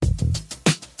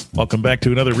Welcome back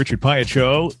to another Richard Pyatt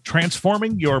Show,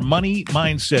 transforming your money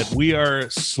mindset. We are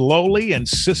slowly and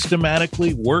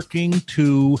systematically working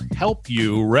to help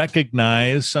you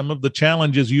recognize some of the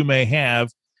challenges you may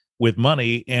have with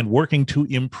money and working to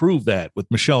improve that with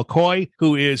Michelle Coy,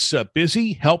 who is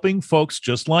busy helping folks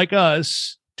just like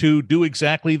us to do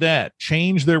exactly that,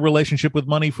 change their relationship with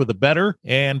money for the better,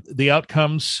 and the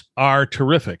outcomes are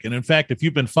terrific. And in fact, if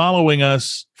you've been following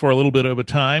us for a little bit of a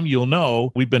time, you'll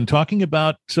know we've been talking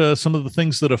about some of the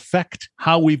things that affect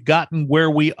how we've gotten where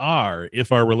we are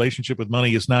if our relationship with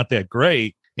money is not that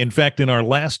great. In fact, in our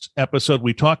last episode,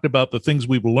 we talked about the things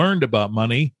we've learned about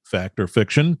money, fact or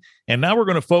fiction, and now we're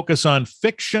going to focus on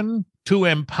fiction to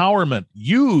empowerment.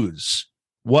 Use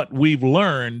what we've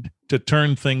learned to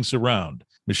turn things around.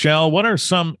 Michelle, what are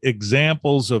some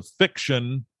examples of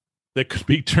fiction that could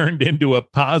be turned into a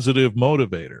positive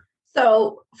motivator?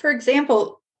 So, for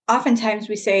example, oftentimes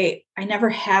we say, I never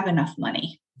have enough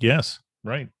money. Yes,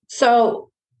 right. So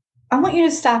I want you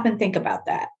to stop and think about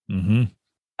that. Mm-hmm.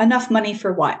 Enough money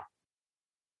for what?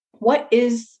 What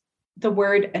is the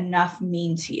word enough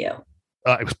mean to you?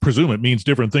 I presume it means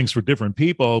different things for different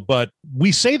people, but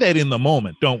we say that in the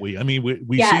moment, don't we? I mean,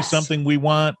 we Yes. see something we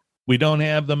want. We don't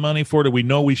have the money for it, or we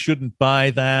know we shouldn't buy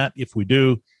that if we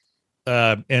do.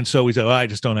 And so we say, I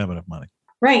just don't have enough money.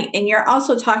 Right. And you're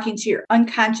also talking to your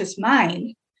unconscious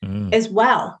mind as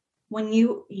well. When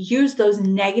you use those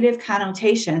negative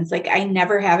connotations, like I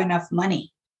never have enough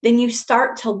money, then you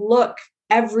start to look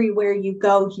everywhere you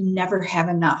go, you never have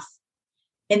enough.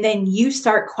 And then you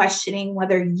start questioning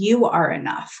whether you are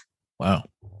enough. Wow.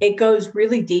 It goes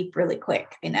really deep, really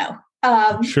quick, I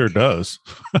know. Sure does.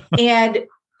 And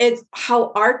it's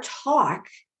how our talk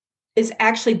is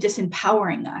actually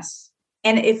disempowering us.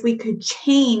 And if we could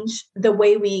change the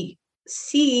way we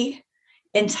see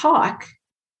and talk,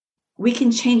 we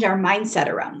can change our mindset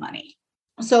around money.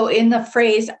 So in the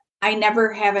phrase, I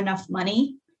never have enough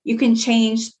money, you can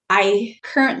change, I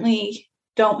currently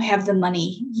don't have the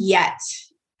money yet.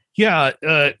 Yeah.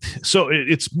 So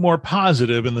it's more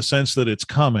positive in the sense that it's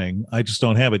coming. I just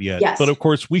don't have it yet. Yes. But of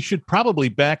course, we should probably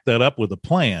back that up with a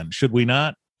plan, should we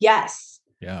not? Yes.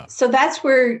 Yeah. So that's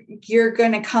where you're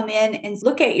going to come in and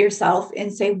look at yourself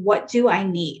and say, what do I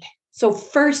need? So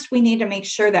first, we need to make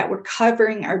sure that we're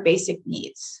covering our basic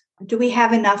needs. Do we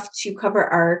have enough to cover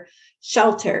our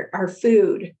shelter, our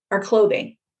food, our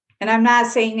clothing? And I'm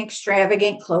not saying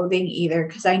extravagant clothing either,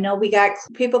 because I know we got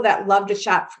people that love to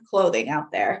shop for clothing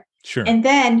out there. Sure. And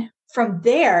then from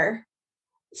there,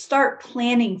 start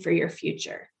planning for your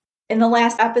future. In the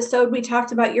last episode, we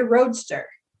talked about your roadster.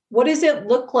 What does it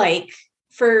look like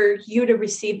for you to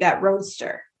receive that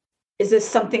roadster? Is this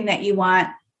something that you want,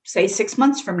 say, 6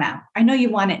 months from now? I know you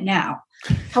want it now.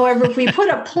 However, if we put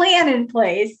a plan in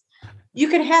place, you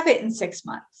could have it in 6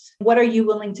 months. What are you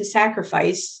willing to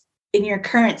sacrifice in your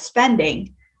current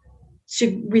spending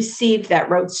to receive that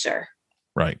roadster?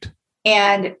 Right.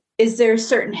 And is there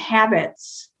certain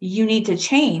habits you need to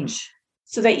change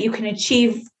so that you can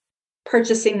achieve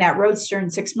purchasing that roadster in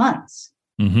 6 months?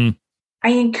 Mm-hmm. I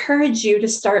encourage you to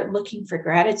start looking for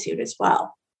gratitude as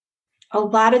well. A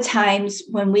lot of times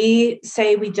when we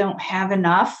say we don't have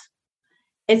enough,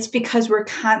 it's because we're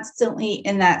constantly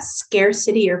in that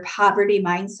scarcity or poverty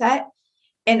mindset,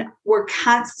 and we're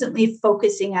constantly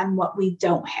focusing on what we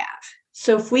don't have.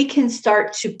 So if we can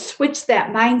start to switch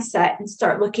that mindset and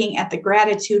start looking at the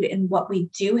gratitude in what we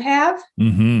do have,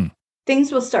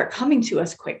 things will start coming to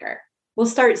us quicker. We'll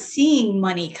start seeing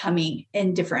money coming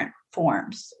in different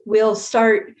forms. We'll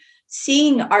start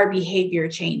seeing our behavior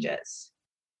changes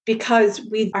because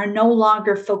we are no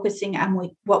longer focusing on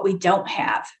what we don't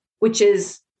have, which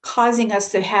is causing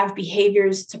us to have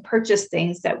behaviors to purchase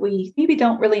things that we maybe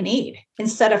don't really need,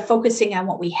 instead of focusing on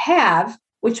what we have,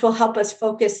 which will help us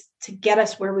focus to get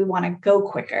us where we want to go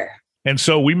quicker. And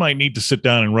so we might need to sit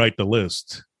down and write the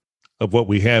list of what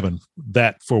we have and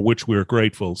that for which we're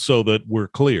grateful so that we're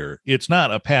clear. It's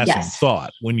not a passing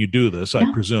thought when you do this,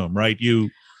 I presume, right? You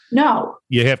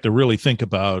have to really think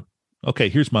about, okay,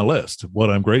 here's my list of what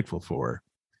I'm grateful for.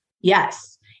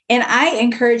 Yes. And I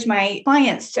encourage my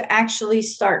clients to actually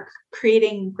start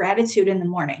creating gratitude in the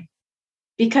morning,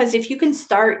 because if you can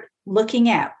start looking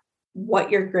at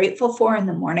what you're grateful for in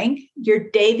the morning,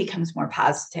 your day becomes more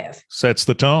positive. Sets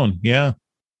the tone. Yeah.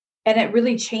 And it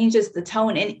really changes the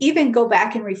tone. And even go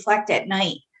back and reflect at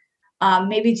night.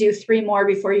 Maybe do 3 more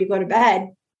before you go to bed.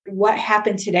 What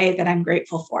happened today that I'm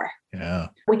grateful for? Yeah.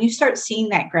 When you start seeing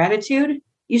that gratitude,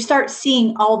 you start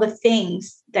seeing all the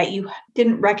things that you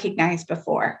didn't recognize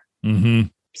before. Mm-hmm.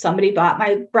 Somebody bought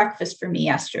my breakfast for me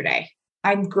yesterday.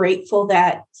 I'm grateful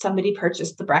that somebody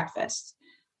purchased the breakfast.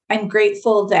 I'm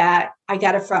grateful that I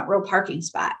got a front row parking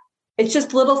spot. It's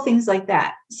just little things like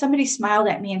that. Somebody smiled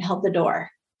at me and held the door.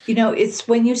 It's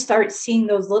when you start seeing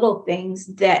those little things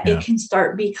that it can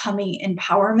start becoming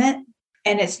empowerment.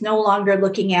 And it's no longer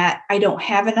looking at, I don't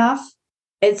have enough.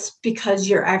 It's because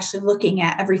you're actually looking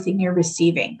at everything you're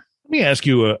receiving. Let me ask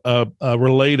you a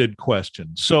related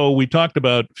question. So we talked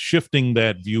about shifting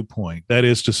that viewpoint. That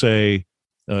is to say,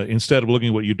 instead of looking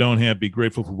at what you don't have, be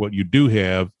grateful for what you do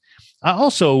have. I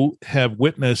also have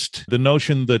witnessed the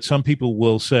notion that some people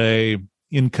will say,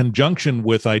 in conjunction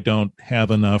with I don't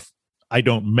have enough, I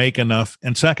don't make enough.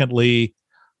 And secondly,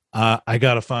 I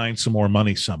got to find some more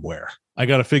money somewhere. I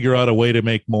got to figure out a way to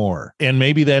make more. And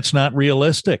maybe that's not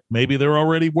realistic. Maybe they're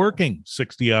already working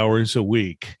 60 hours a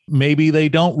week. Maybe they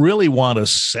don't really want to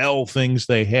sell things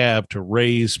they have to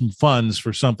raise funds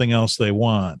for something else they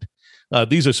want.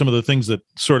 These are some of the things that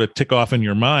sort of tick off in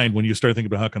your mind when you start thinking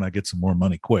about how can I get some more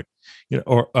money quick,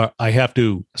 or I have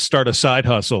to start a side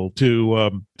hustle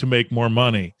to make more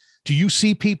money. Do you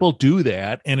see people do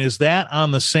that? And is that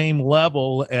on the same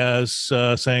level as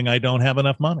saying I don't have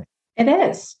enough money? It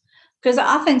is, because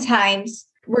oftentimes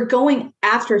we're going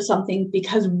after something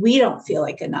because we don't feel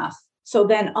like enough. So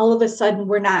then all of a sudden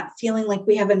we're not feeling like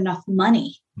we have enough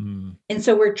money. And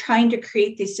so we're trying to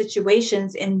create these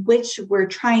situations in which we're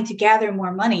trying to gather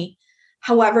more money.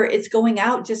 However, it's going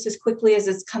out just as quickly as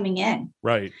it's coming in.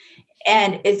 Right.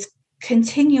 And it's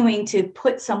continuing to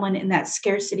put someone in that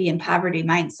scarcity and poverty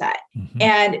mindset.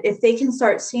 And if they can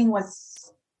start seeing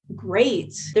what's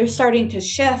great, they're starting to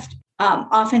shift.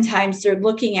 Oftentimes they're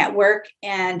looking at work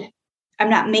and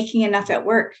I'm not making enough at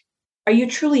work. Are you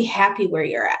truly happy where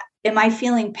you're at? Am I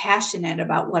feeling passionate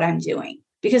about what I'm doing?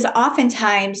 Because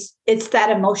oftentimes it's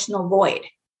that emotional void.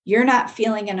 You're not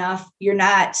feeling enough. You're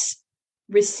not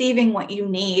receiving what you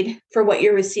need for what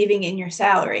you're receiving in your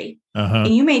salary.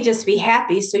 And you may just be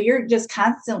happy. So you're just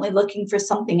constantly looking for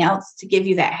something else to give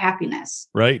you that happiness.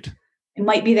 Right. It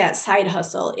might be that side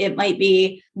hustle. It might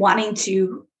be wanting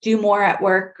to do more at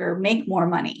work or make more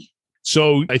money.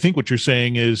 So I think what you're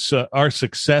saying is our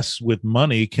success with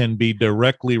money can be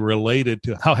directly related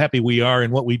to how happy we are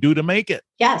and what we do to make it.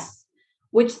 Yes.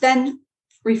 Which then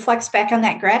reflects back on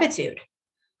that gratitude.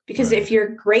 Because if you're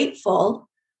grateful,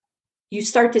 you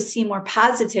start to see more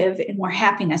positive and more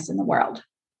happiness in the world.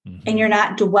 And you're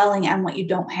not dwelling on what you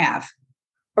don't have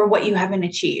or what you haven't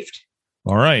achieved.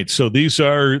 All right. So these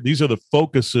are the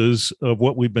focuses of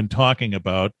what we've been talking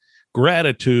about.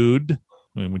 Gratitude.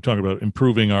 When we talk about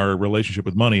improving our relationship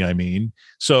with money, I mean.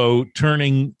 So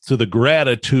turning to the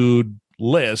gratitude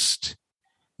list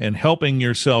and helping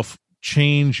yourself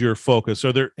change your focus.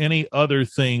 Are there any other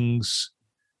things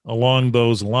along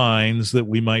those lines that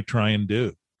we might try and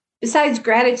do? Besides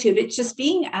gratitude, it's just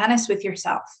being honest with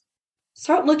yourself.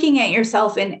 Start looking at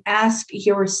yourself and ask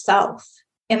yourself,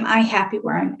 am I happy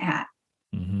where I'm at?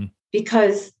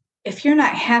 Because if you're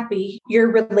not happy,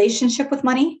 your relationship with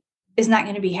money is not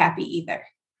going to be happy either.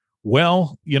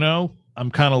 Well,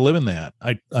 I'm kind of living that.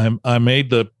 I made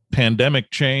the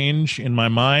pandemic change in my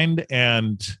mind,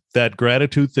 and that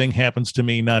gratitude thing happens to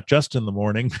me not just in the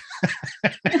morning,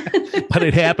 but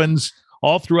it happens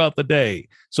all throughout the day.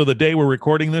 So the day we're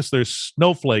recording this, there's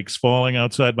snowflakes falling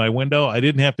outside my window. I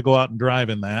didn't have to go out and drive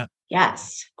in that.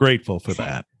 Yes. Grateful for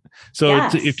that. So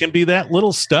it can be that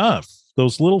little stuff,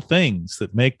 those little things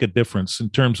that make a difference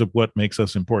in terms of what makes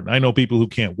us important. I know people who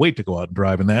can't wait to go out and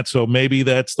drive in that. So maybe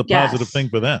that's the positive thing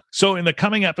for them. So in the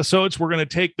coming episodes, we're going to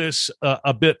take this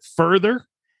a bit further,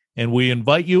 and we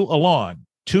invite you along.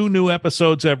 2 new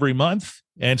episodes every month.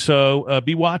 And so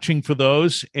be watching for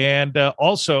those. And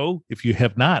also, if you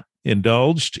have not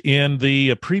indulged in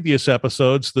the previous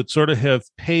episodes that sort of have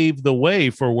paved the way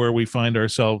for where we find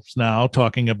ourselves now,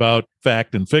 talking about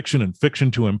fact and fiction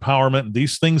to empowerment, and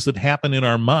these things that happen in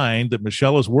our mind that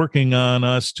Michelle is working on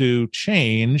us to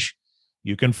change,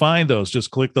 you can find those.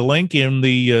 Just click the link in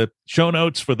the show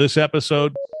notes for this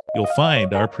episode. You'll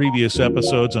find our previous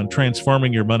episodes on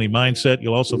transforming your money mindset.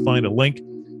 You'll also find a link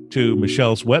to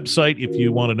Michelle's website. If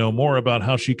you want to know more about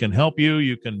how she can help you,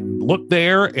 you can look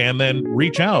there and then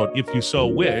reach out if you so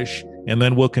wish. And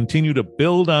then we'll continue to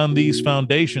build on these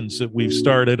foundations that we've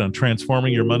started on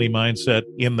transforming your money mindset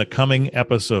in the coming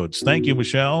episodes. Thank you,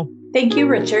 Michelle. Thank you,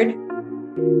 Richard.